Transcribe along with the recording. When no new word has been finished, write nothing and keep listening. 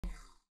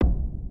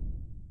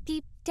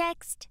Peep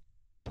Text.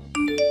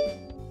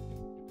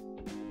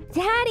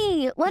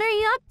 Daddy, what are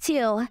you up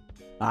to?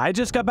 I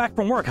just got back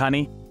from work,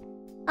 honey.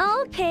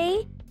 Oh,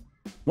 okay.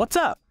 What's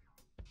up?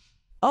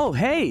 Oh,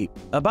 hey,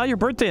 about your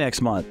birthday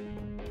next month.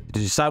 Did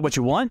you decide what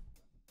you want?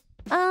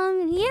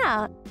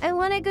 Yeah. I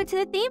want to go to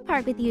the theme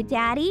park with you,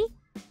 Daddy.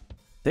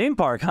 Theme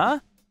park, huh?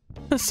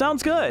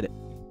 Sounds good.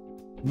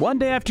 One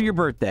day after your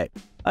birthday.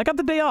 I got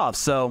the day off,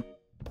 so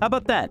how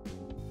about that?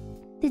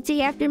 The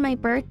day after my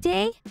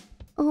birthday?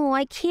 Oh,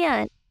 I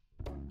can't.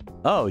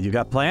 Oh, you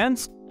got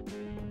plans?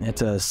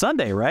 It's a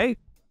Sunday, right?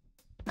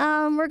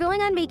 We're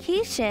going on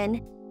vacation.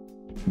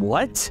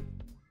 What?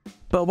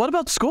 But what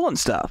about school and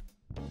stuff?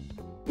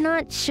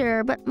 Not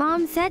sure, but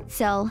Mom said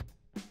so.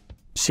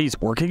 She's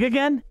working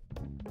again?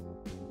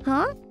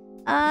 Huh?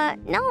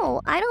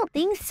 No, I don't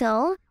think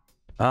so.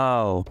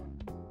 Oh.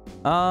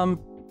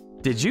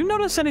 Did you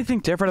notice anything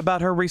different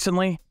about her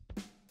recently?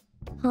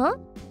 Huh?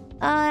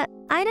 I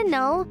don't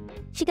know.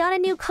 She got a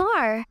new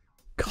car,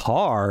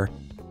 Car?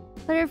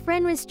 but her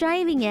friend was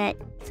driving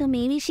it, so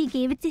maybe she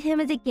gave it to him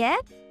as a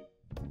gift?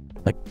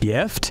 A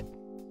gift?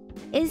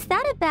 Is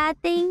that a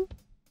bad thing?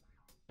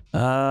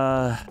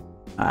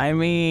 I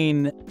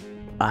mean,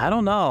 I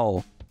don't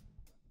know.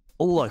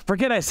 Look,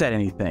 forget I said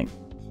anything.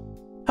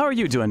 How are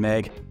you doing,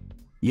 Meg?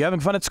 You having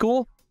fun at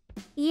school?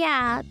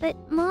 Yeah, but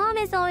Mom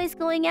is always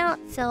going out,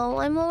 so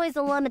I'm always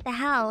alone at the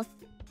house.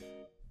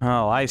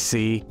 Oh, I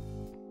see.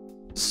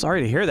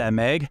 Sorry to hear that,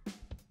 Meg.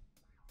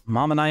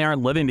 Mom and I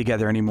aren't living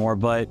together anymore,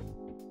 but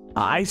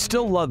I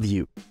still love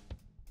you.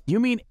 You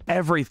mean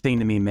everything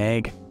to me,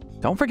 Meg.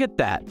 Don't forget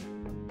that.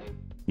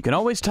 You can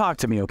always talk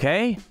to me,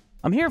 okay?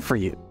 I'm here for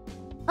you.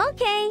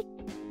 Okay.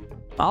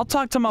 I'll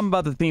talk to Mom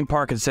about the theme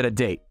park and set a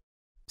date.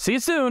 See you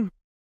soon.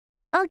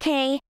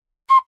 Okay.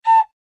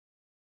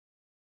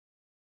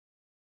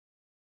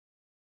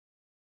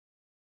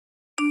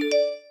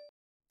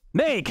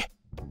 Meg!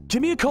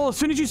 Give me a call as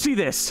soon as you see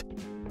this.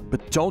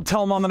 But don't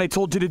tell Mom that I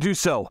told you to do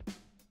so.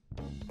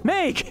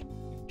 Meg!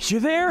 You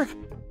there?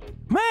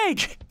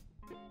 Meg!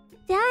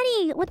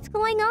 Daddy, what's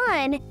going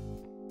on?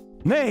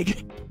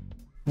 Meg!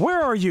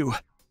 Where are you?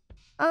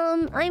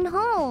 I'm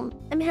home.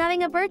 I'm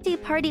having a birthday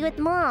party with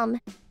Mom.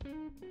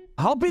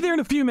 I'll be there in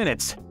a few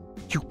minutes.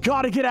 You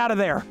gotta get out of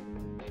there.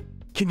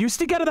 Can you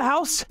sneak out of the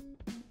house?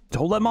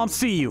 Don't let Mom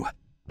see you.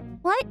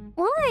 What?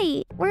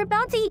 Why? We're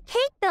about to eat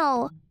cake,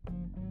 though.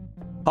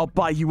 I'll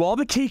buy you all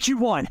the cake you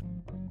want.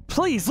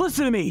 Please,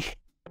 listen to me.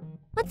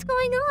 What's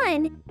going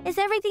on? Is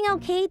everything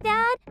okay,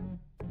 Dad?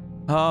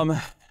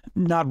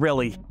 Not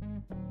really.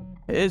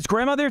 Is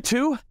Grandma there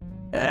too?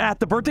 At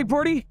the birthday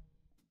party?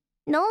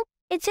 Nope.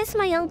 It's just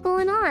my uncle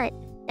and aunt.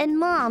 And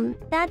Mom.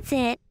 That's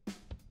it.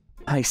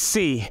 I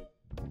see.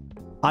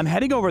 I'm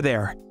heading over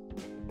there.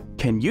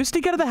 Can you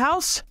sneak out of the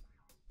house?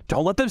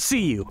 Don't let them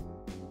see you.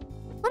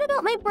 What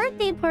about my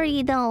birthday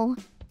party, though?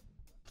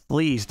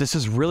 Please, this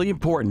is really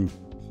important.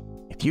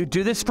 If you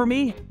do this for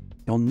me,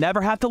 you'll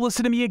never have to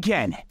listen to me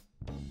again.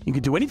 You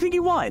can do anything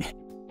you want.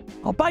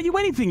 I'll buy you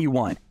anything you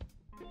want.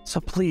 So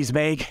please,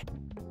 Meg,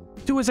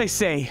 do as I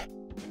say.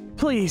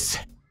 Please.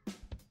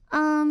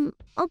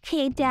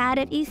 Okay, Dad,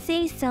 if you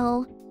say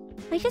so.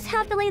 I just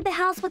have to leave the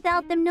house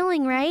without them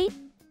knowing, right?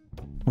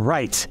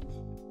 Right.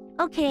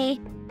 Okay,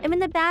 I'm in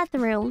the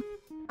bathroom.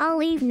 I'll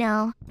leave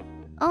now.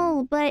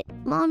 Oh, but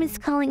Mom is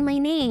calling my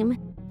name.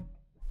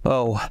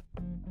 Oh,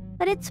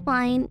 But it's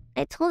fine.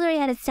 I told her I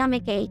had a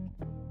stomachache.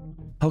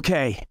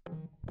 okay.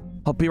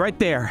 I'll be right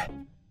there.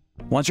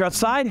 Once you're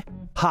outside,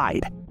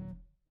 hide.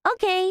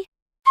 Okay.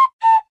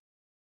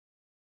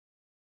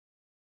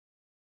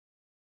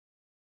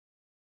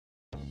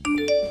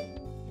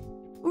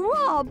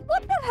 Rob,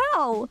 what the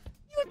hell?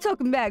 You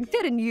took Meg,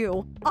 didn't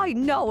you? I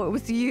know it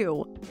was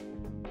you.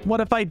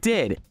 What if I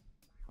did?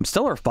 I'm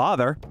still her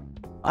father.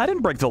 I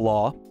didn't break the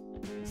law.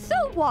 So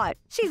what?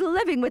 She's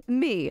living with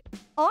me.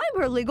 I'm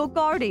her legal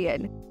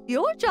guardian.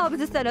 Your job is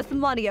to send us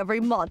money every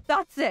month.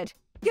 That's it.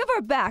 Give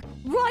her back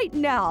right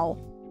now.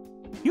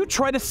 You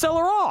tried to sell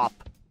her off.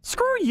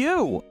 Screw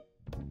you.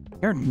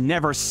 You're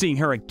never seeing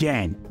her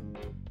again.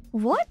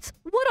 What?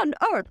 What on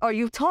earth are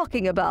you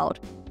talking about?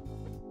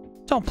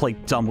 Don't play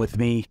dumb with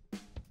me.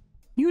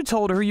 You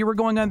told her you were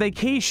going on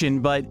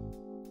vacation, but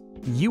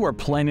you were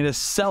planning to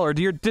sell her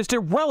to your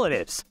distant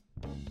relatives.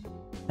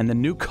 And the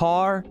new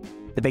car,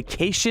 the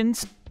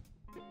vacations.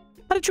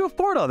 How did you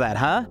afford all that,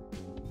 huh?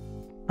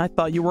 I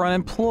thought you were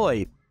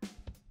unemployed.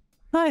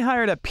 I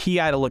hired a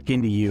PI to look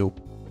into you.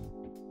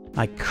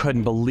 I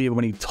couldn't believe it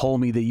when he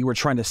told me that you were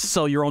trying to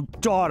sell your own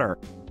daughter.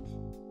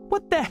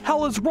 What the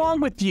hell is wrong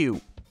with you?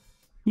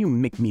 You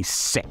make me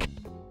sick.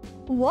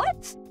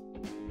 What?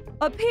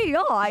 A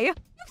PI? You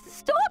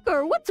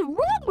stalker! What's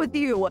wrong with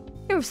you?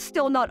 You're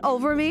still not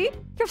over me?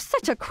 You're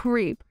such a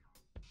creep.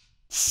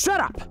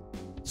 Shut up!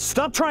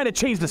 Stop trying to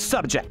change the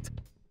subject.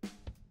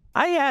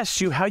 I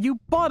asked you how you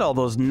bought all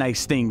those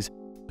nice things,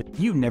 but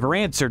you never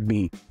answered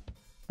me.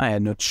 I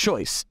had no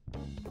choice.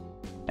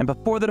 And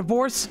before the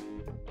divorce,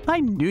 I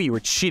knew you were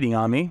cheating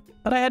on me,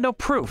 but I had no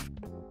proof.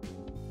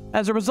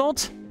 As a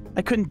result,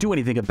 I couldn't do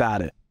anything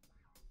about it.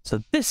 So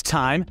this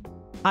time,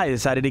 I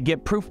decided to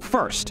get proof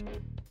first.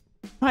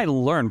 I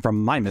learned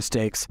from my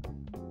mistakes.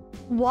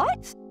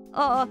 What?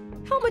 How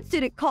much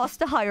did it cost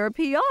to hire a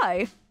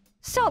PI?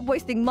 Stop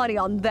wasting money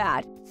on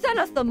that. Send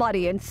us the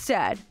money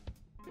instead.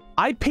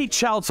 I pay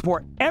child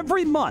support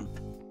every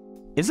month.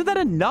 Isn't that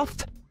enough?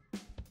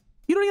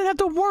 You don't even have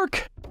to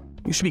work.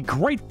 You should be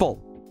grateful.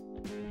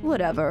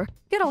 Whatever.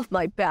 Get off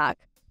my back.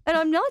 And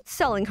I'm not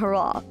selling her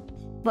off.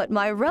 But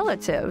my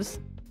relatives,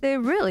 they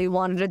really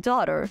wanted a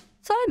daughter,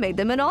 so I made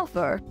them an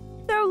offer.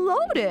 They're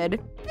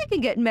loaded. They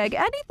can get Meg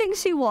anything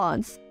she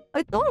wants.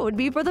 I thought it would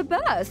be for the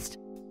best.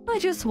 I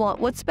just want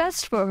what's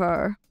best for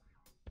her.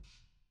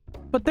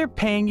 But they're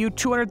paying you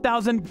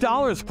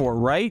 $200,000 for it,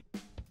 right?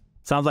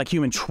 Sounds like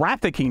human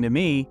trafficking to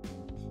me.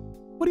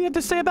 What do you have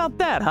to say about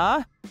that,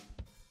 huh?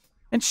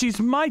 And she's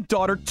my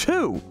daughter,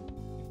 too.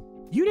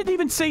 You didn't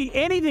even say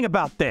anything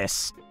about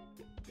this.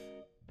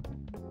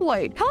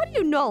 Wait, how do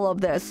you know all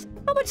of this?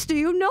 How much do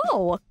you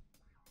know?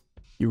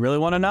 You really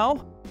want to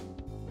know?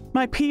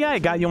 My PI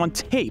got you on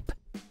tape.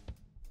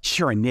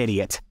 You're an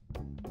idiot.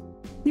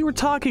 You were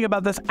talking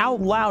about this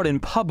out loud in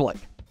public.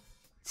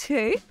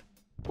 Tape?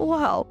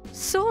 Wow,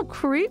 so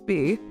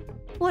creepy.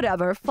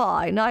 Whatever,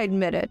 fine, I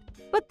admit it.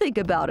 But think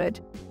about it.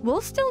 We'll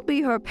still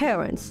be her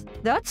parents.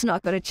 That's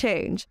not gonna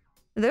change.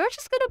 They're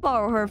just gonna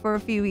borrow her for a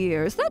few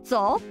years, that's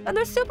all. And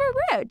they're super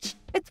rich.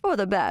 It's for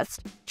the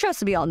best.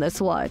 Trust me on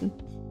this one.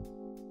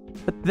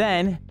 But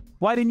then,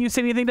 why didn't you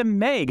say anything to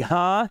Meg,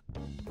 huh?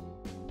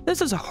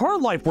 This is her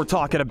life we're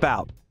talking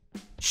about.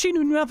 She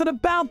knew nothing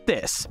about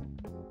this.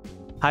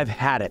 I've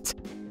had it.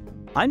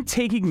 I'm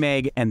taking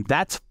Meg, and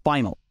that's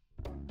final.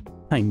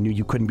 I knew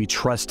you couldn't be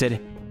trusted.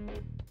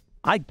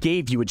 I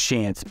gave you a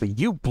chance, but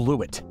you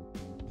blew it.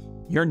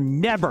 You're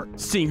never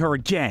seeing her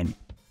again.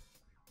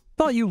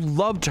 Thought you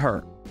loved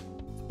her.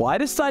 Well, I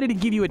decided to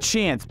give you a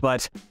chance,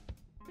 but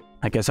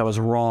I guess I was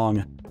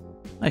wrong.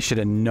 I should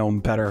have known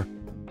better.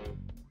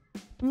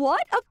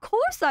 What? Of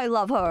course I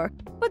love her.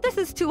 But this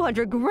is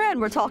 200 grand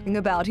we're talking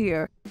about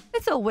here.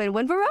 It's a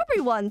win-win for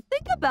everyone.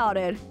 Think about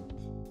it.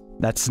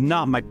 That's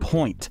not my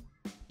point.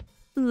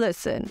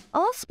 Listen,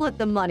 I'll split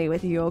the money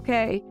with you,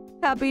 okay?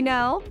 Happy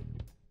now?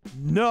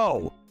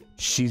 No,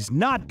 she's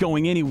not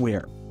going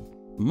anywhere.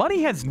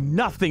 Money has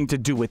nothing to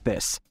do with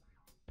this.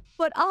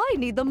 But I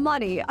need the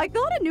money. I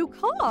got a new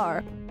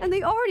car, and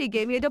they already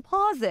gave me a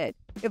deposit.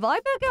 If I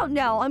back out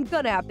now, I'm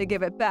gonna have to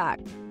give it back.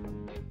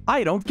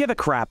 I don't give a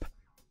crap.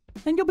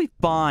 And you'll be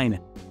fine.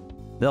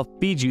 They'll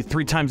feed you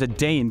 3 times a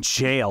day in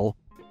jail.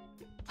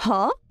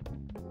 Huh?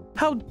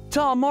 How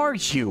dumb are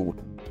you?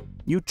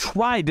 You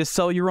tried to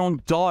sell your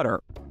own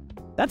daughter.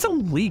 That's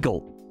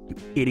illegal, you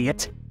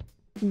idiot.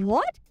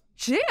 What?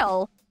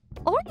 Jail?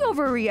 Aren't you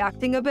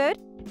overreacting a bit?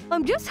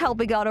 I'm just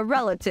helping out a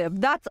relative,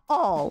 that's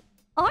all.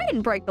 I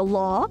didn't break the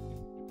law.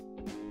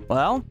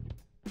 Well,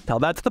 tell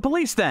that to the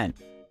police then.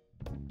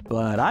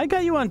 But I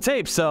got you on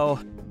tape, so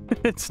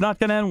it's not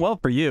gonna end well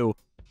for you.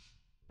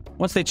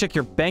 Once they check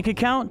your bank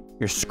account,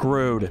 you're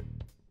screwed.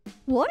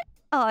 What?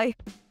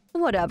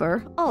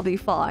 Whatever. I'll be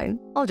fine.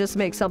 I'll just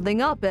make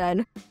something up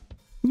and...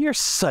 You're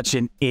such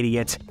an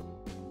idiot.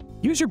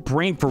 Use your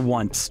brain for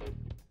once.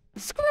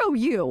 Screw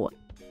you!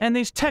 And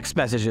these text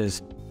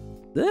messages.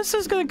 This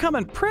is gonna come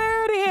in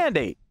pretty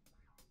handy.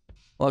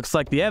 Looks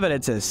like the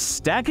evidence is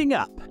stacking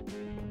up.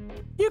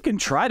 You can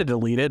try to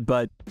delete it,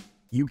 but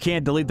you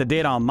can't delete the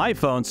data on my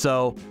phone,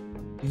 so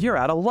you're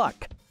out of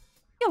luck.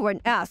 You're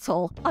an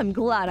asshole. I'm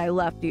glad I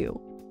left you.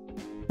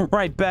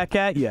 Right back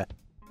at you.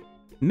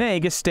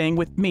 Meg is staying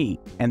with me,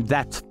 and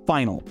that's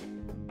final.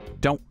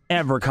 Don't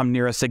ever come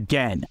near us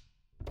again.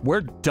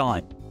 We're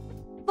done.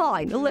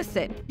 Fine,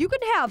 listen. You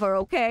can have her,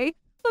 okay?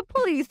 But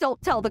please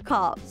don't tell the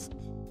cops.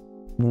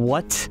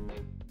 What?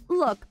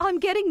 Look, I'm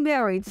getting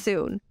married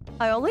soon.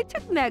 I only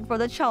took Meg for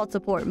the child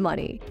support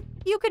money.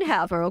 You can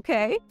have her,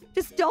 okay?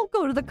 Just don't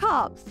go to the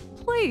cops.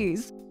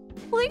 Please.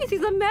 Please,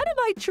 he's the man of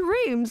my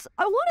dreams.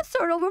 I want to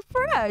start over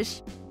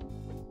fresh.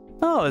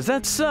 Oh, is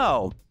that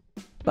so?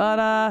 But,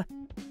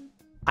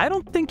 I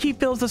don't think he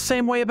feels the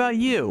same way about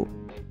you.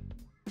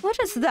 What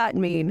does that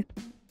mean?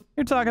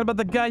 You're talking about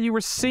the guy you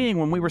were seeing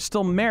when we were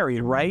still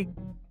married, right?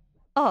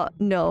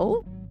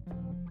 No.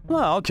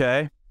 Oh,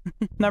 okay.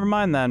 Never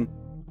mind then.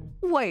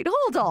 Wait,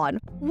 hold on.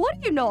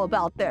 What do you know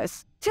about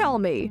this? Tell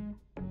me.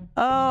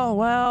 Oh,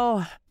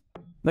 well,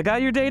 the guy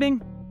you're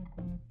dating?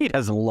 He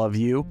doesn't love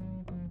you.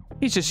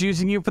 He's just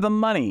using you for the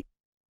money.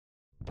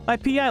 My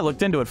PI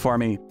looked into it for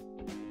me.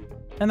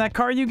 And that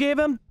car you gave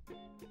him?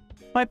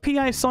 My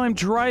PI saw him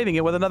driving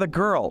it with another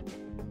girl.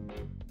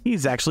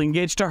 He's actually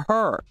engaged to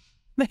her.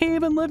 They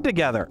even live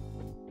together.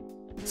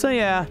 So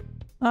yeah,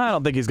 I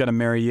don't think he's gonna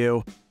marry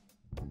you.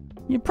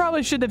 You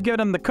probably shouldn't have given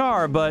him the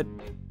car, but,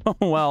 oh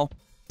well,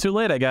 too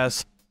late, I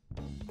guess.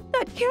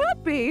 That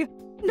can't be.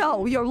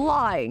 No, you're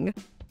lying.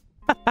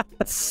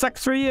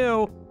 Sucks for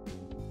you.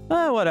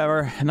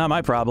 Whatever, not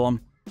my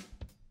problem.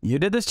 You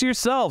did this to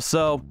yourself,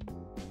 so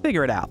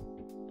figure it out.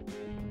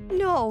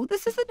 No,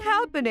 this isn't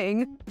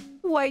happening.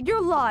 Wait,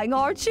 you're lying,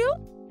 aren't you?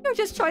 You're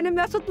just trying to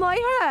mess with my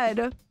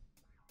head.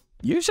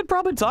 You should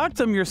probably talk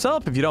to him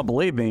yourself if you don't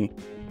believe me.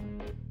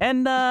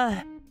 And,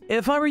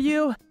 if I were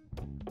you,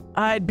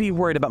 I'd be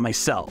worried about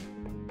myself.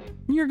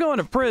 You're going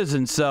to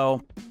prison,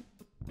 so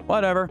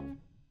whatever.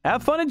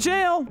 Have fun in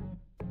jail.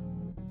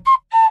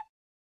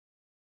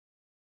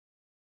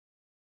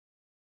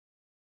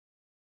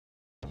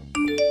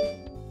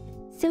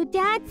 So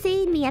Dad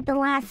saved me at the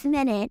last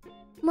minute.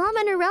 Mom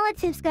and her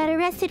relatives got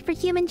arrested for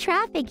human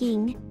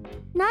trafficking.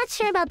 Not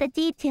sure about the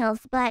details,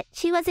 but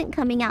she wasn't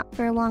coming out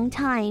for a long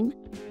time.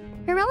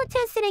 Her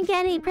relatives didn't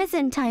get any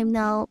prison time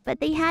though, but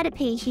they had to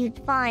pay a huge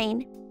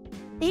fine.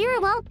 They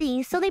were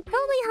wealthy, so they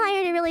probably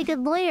hired a really good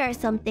lawyer or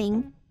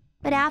something.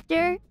 But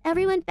after,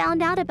 everyone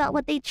found out about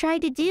what they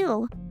tried to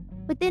do.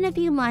 Within a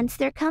few months,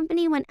 their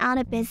company went out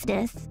of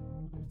business.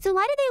 So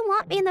why did they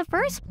want me in the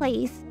first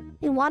place?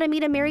 They wanted me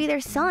to marry their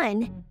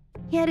son.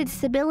 He had a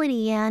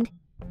disability and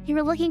they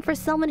were looking for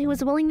someone who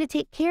was willing to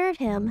take care of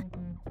him.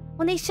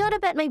 When they showed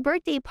up at my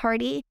birthday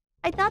party,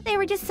 I thought they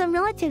were just some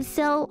relatives,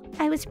 so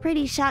I was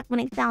pretty shocked when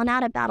I found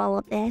out about all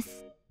of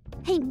this.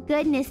 Thank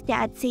goodness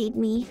Dad saved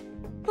me.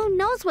 Who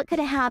knows what could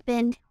have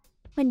happened?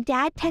 When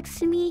Dad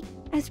texted me,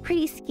 I was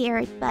pretty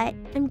scared, but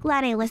I'm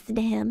glad I listened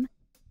to him.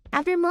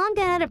 After Mom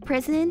got out of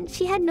prison,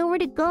 she had nowhere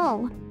to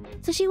go,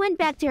 so she went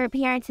back to her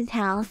parents'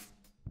 house.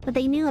 But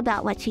they knew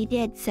about what she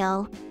did,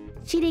 so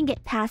she didn't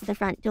get past the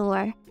front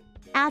door.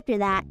 After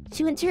that,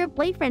 she went to her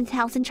boyfriend's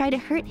house and tried to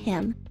hurt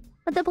him.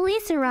 But the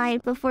police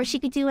arrived before she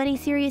could do any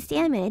serious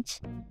damage.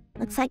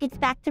 Looks like it's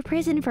back to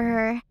prison for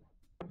her.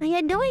 I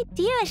had no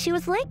idea she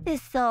was like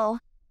this, though.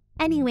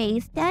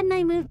 Anyways, Dad and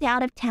I moved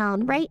out of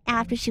town right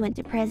after she went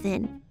to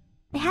prison.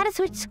 I had to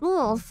switch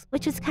schools,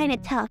 which was kind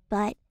of tough,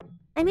 but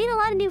I made a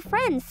lot of new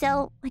friends,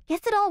 so I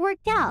guess it all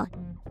worked out.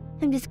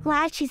 I'm just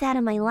glad she's out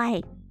of my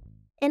life.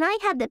 And I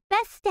have the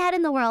best dad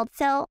in the world,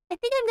 so I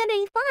think I'm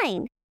gonna be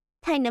fine.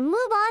 Time to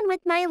move on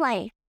with my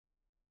life.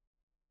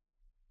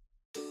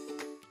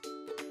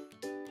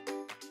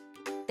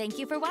 Thank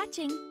you for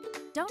watching.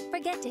 Don't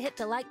forget to hit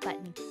the like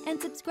button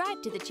and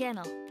subscribe to the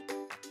channel.